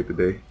I played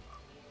today?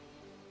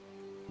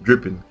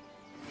 Dripping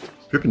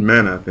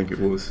Mana, I think it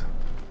was.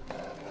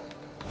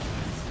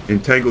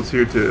 Entangled's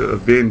here to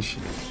avenge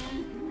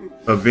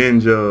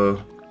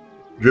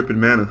Dripping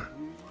Mana.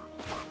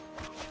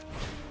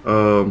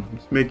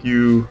 Let's make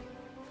you.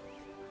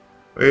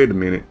 Wait a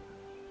minute.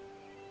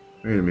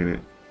 Wait a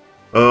minute.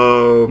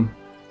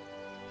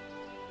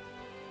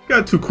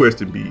 Got 2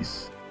 question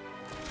beasts.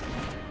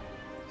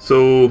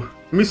 So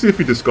let me see if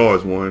he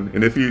discards one,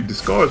 and if he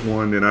discards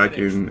one, then I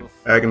can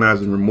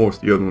Agonizing Remorse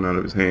the other one out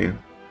of his hand.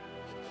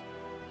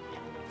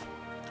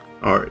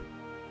 All right,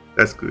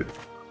 that's good.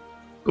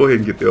 Go ahead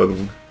and get the other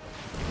one.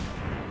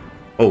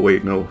 Oh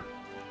wait, no.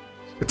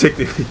 Take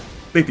the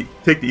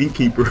take the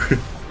Innkeeper.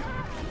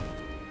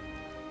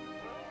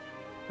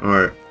 All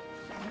right,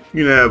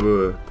 you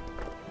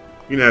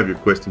can have your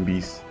question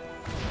beast.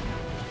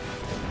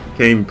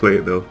 Can't even play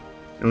it though.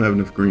 I don't have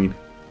enough green.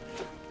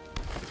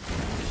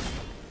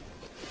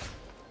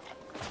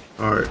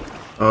 All right.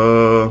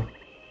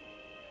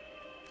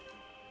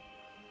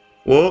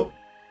 Well,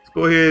 let's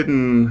go ahead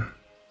and I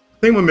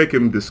think we'll make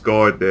him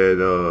discard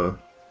that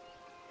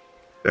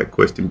that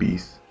question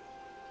beast.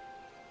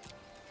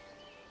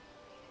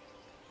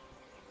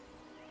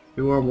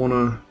 Do I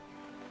wanna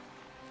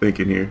think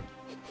in here?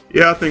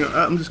 Yeah, I think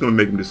I'm just gonna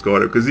make him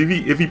discard it because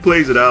if he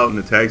plays it out and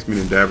attacks me,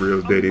 then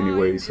Davriel's dead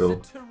anyway.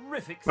 So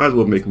might as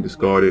well make him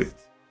discard it.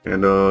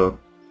 And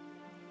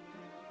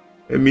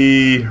let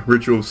me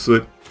Ritual of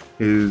Soot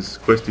his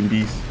question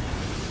beast.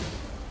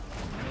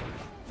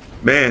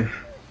 Man,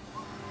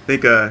 I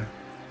think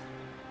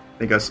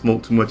I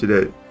smoked too much of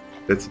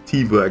that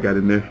sativa I got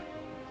in there.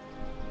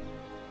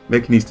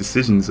 Making these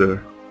decisions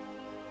are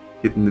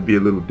getting to be a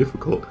little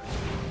difficult.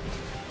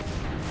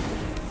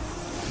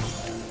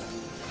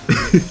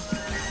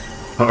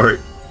 All right,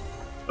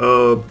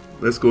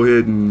 let's go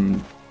ahead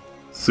and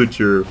Soot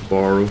your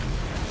borrow.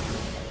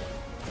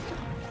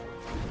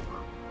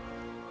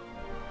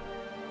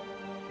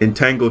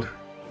 Entangled.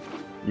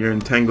 You're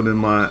entangled in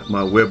my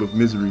web of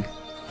misery.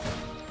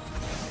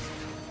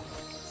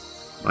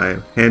 My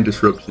hand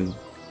disruption.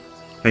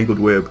 Tangled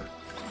web.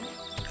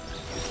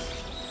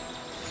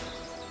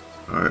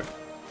 Alright.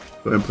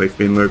 Go ahead and play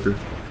Fenlurker.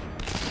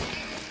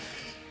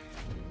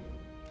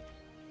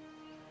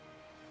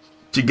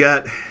 What you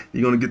got?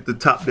 You gonna get the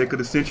top deck of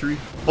the century?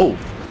 Oh!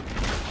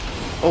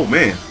 Oh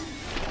man.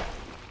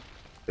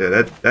 Yeah,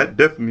 that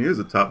definitely is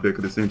a top deck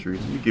of the century.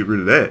 Let me get rid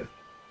of that.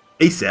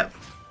 ASAP.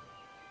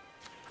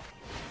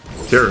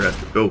 Terror has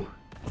to go.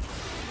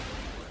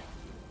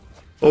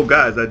 Oh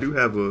guys, I do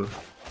have a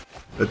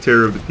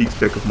Terror of the Peaks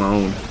deck of my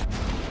own.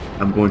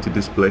 I'm going to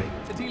display.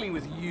 Dealing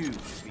with you would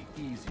be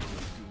easier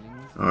than dealing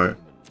with Alright.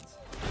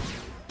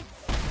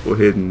 Go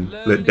ahead and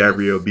let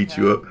Davriel beat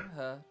you up.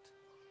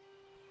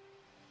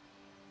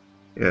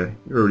 Yeah,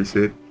 you already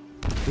said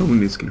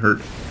loneliness can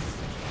hurt.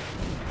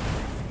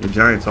 The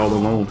giant's all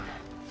alone.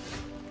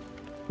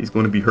 He's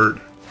going to be hurt.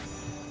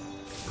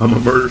 I'm a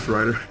Murderous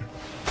Rider.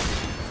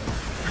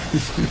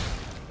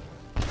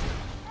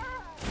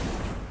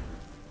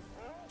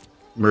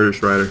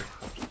 Murderous Rider.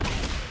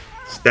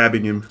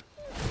 Stabbing him.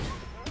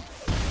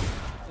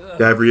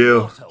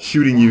 Davriel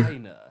shooting you.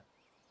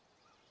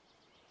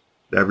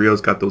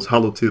 Davriel's got those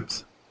hollow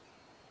tips.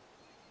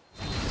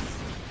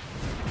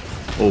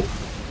 Oh.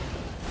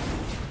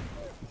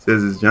 It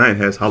says his giant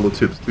has hollow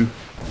tips too.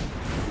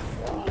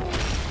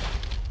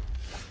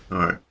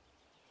 Alright.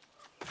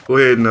 Go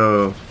ahead and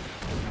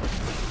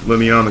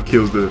Liliana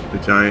kills the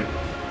giant.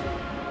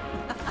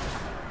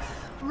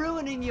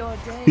 Ruining your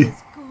day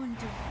is going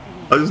to be.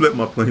 I'll just let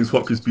my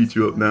planeswalkers beat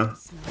you up now.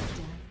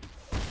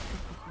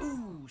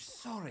 Ooh,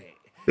 sorry.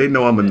 They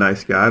know I'm a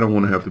nice guy. I don't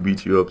want to have to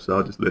beat you up, so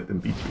I'll just let them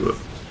beat you up.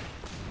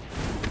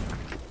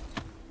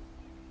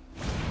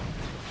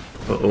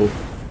 Uh-oh.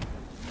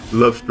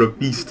 Love-struck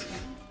beast.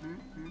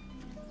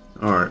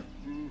 Alright.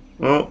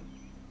 Well,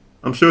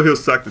 I'm sure he'll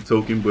sack the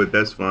token, but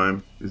that's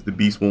fine, because the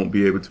beast won't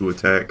be able to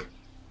attack.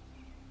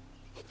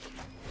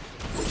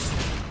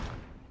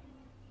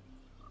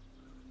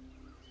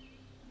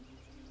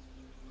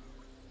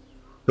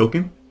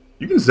 Token?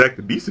 You can sack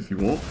the beast if you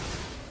want.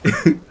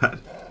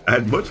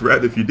 I'd much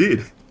rather if you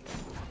did.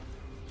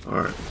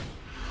 Alright.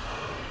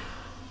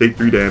 Take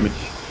 3 damage.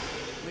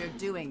 We're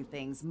doing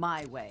things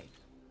my way.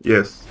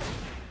 Yes.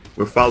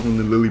 We're following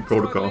the Lily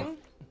protocol.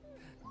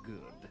 Good.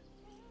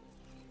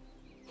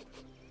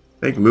 I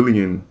think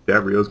Lily and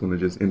Davriel's gonna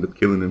just end up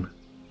killing him.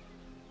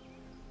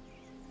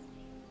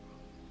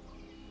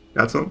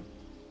 Got some?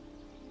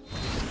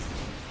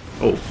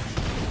 Oh.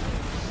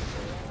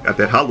 Got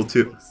that hollow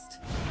tip.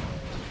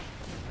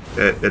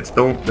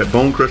 That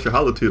bone crusher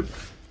hollow tip.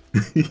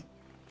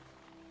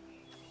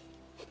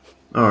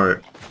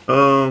 Alright.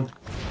 Go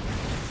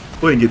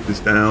ahead and get this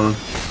down.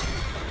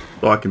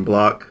 So I can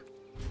block.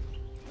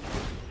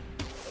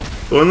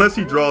 So unless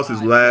he draws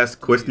his last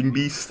questing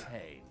beast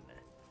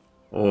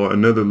or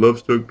another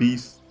love-struck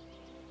beast,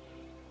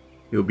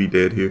 he'll be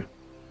dead here.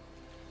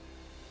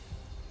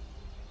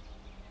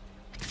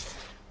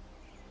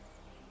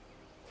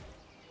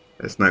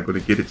 That's not going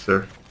to get it,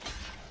 sir.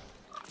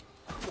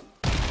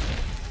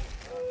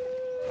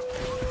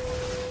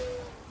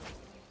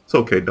 It's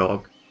okay,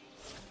 dog.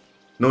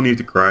 No need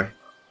to cry.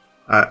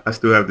 I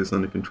still have this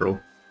under control.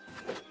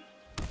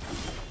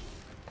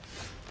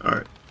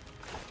 Alright.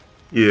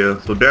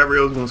 Yeah, so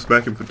Davriel's gonna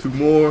smack him for 2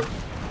 more.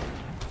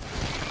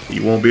 He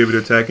won't be able to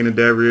attack into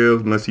Davriel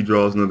unless he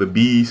draws another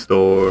beast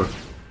or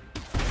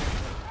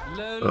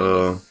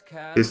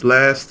his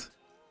last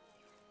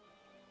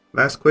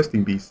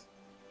questing beast.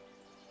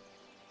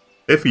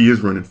 If he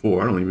is running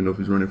 4, I don't even know if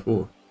he's running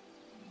 4.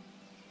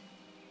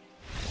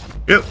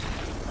 Yep,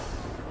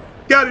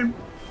 got him.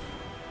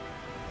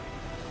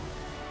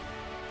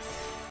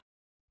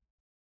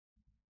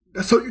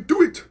 That's how you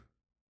do it.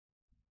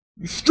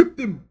 You strip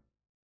them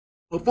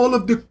of all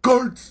of their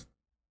cards.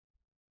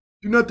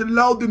 Do not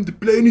allow them to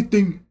play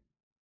anything.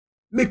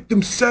 Make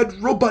them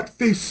sad robot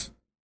face.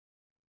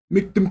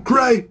 Make them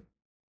cry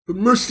for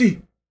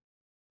mercy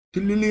to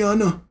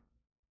Liliana.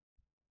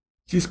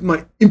 She's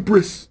my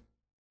empress.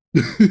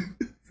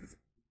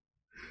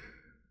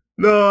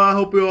 No, I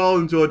hope you all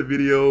enjoyed the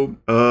video.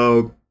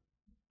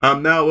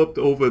 I'm now up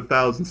to over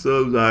 1,000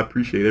 subs. I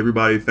appreciate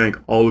everybody. Thank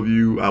all of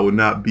you. I would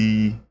not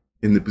be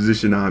in the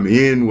position I'm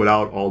in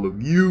without all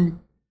of you.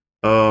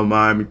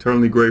 I'm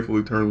eternally grateful,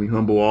 eternally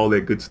humble, all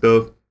that good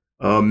stuff.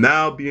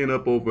 Now being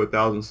up over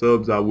 1,000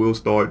 subs, I will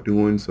start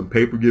doing some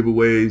paper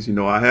giveaways. You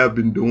know, I have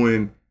been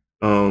doing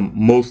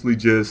mostly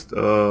just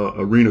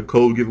arena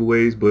code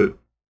giveaways, but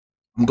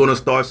I'm gonna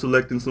start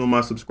selecting some of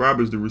my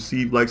subscribers to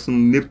receive like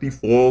some nifty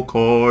foil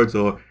cards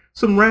or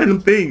some random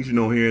things, you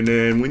know, here and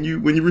there. And when you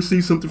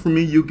receive something from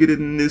me, you'll get it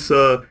in this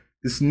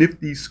this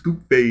nifty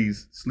scoop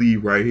phase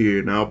sleeve right here,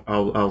 and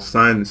I'll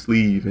sign the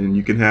sleeve, and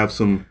you can have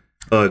some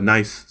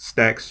nice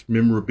Staxx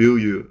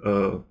memorabilia,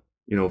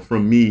 you know,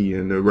 from me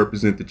and to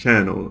represent the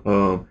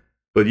channel.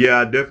 But yeah,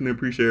 I definitely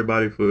appreciate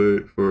everybody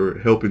for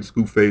helping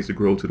Scoop Phase to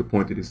grow to the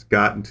point that it's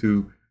gotten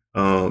to.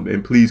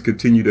 And please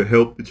continue to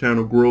help the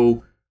channel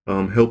grow,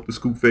 help the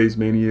Scoop Phase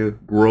Mania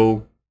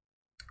grow.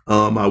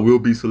 I will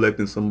be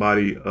selecting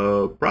somebody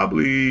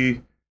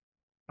probably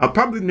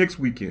next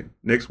weekend.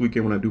 Next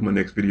weekend when I do my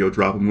next video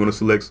drop, I'm going to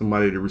select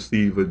somebody to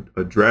receive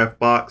a draft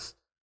box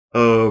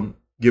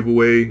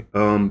giveaway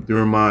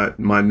during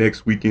my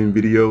next weekend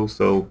video.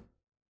 So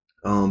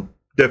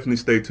definitely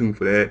stay tuned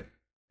for that.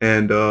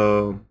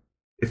 And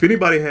if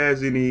anybody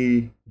has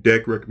any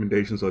deck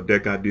recommendations or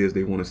deck ideas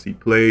they want to see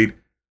played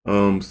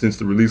since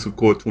the release of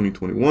Core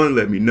 2021,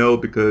 let me know,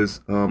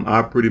 because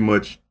I pretty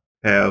much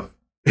have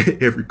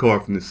every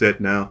card from the set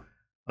now.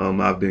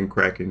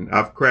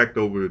 I've cracked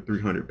over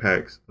 300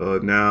 packs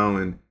now,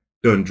 and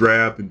done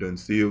draft and done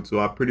sealed. So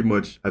I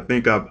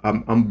think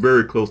I'm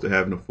very close to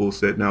having a full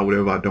set now.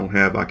 Whatever I don't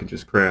have, I can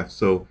just craft.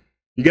 So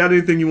you got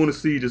anything you want to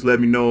see, just let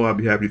me know. I'll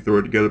be happy to throw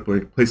it together,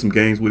 play some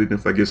games with it. And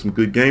if I get some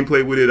good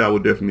gameplay with it, I will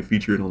definitely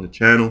feature it on the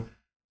channel.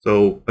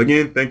 So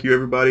again, thank you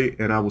everybody,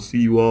 and I will see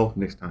you all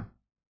next time.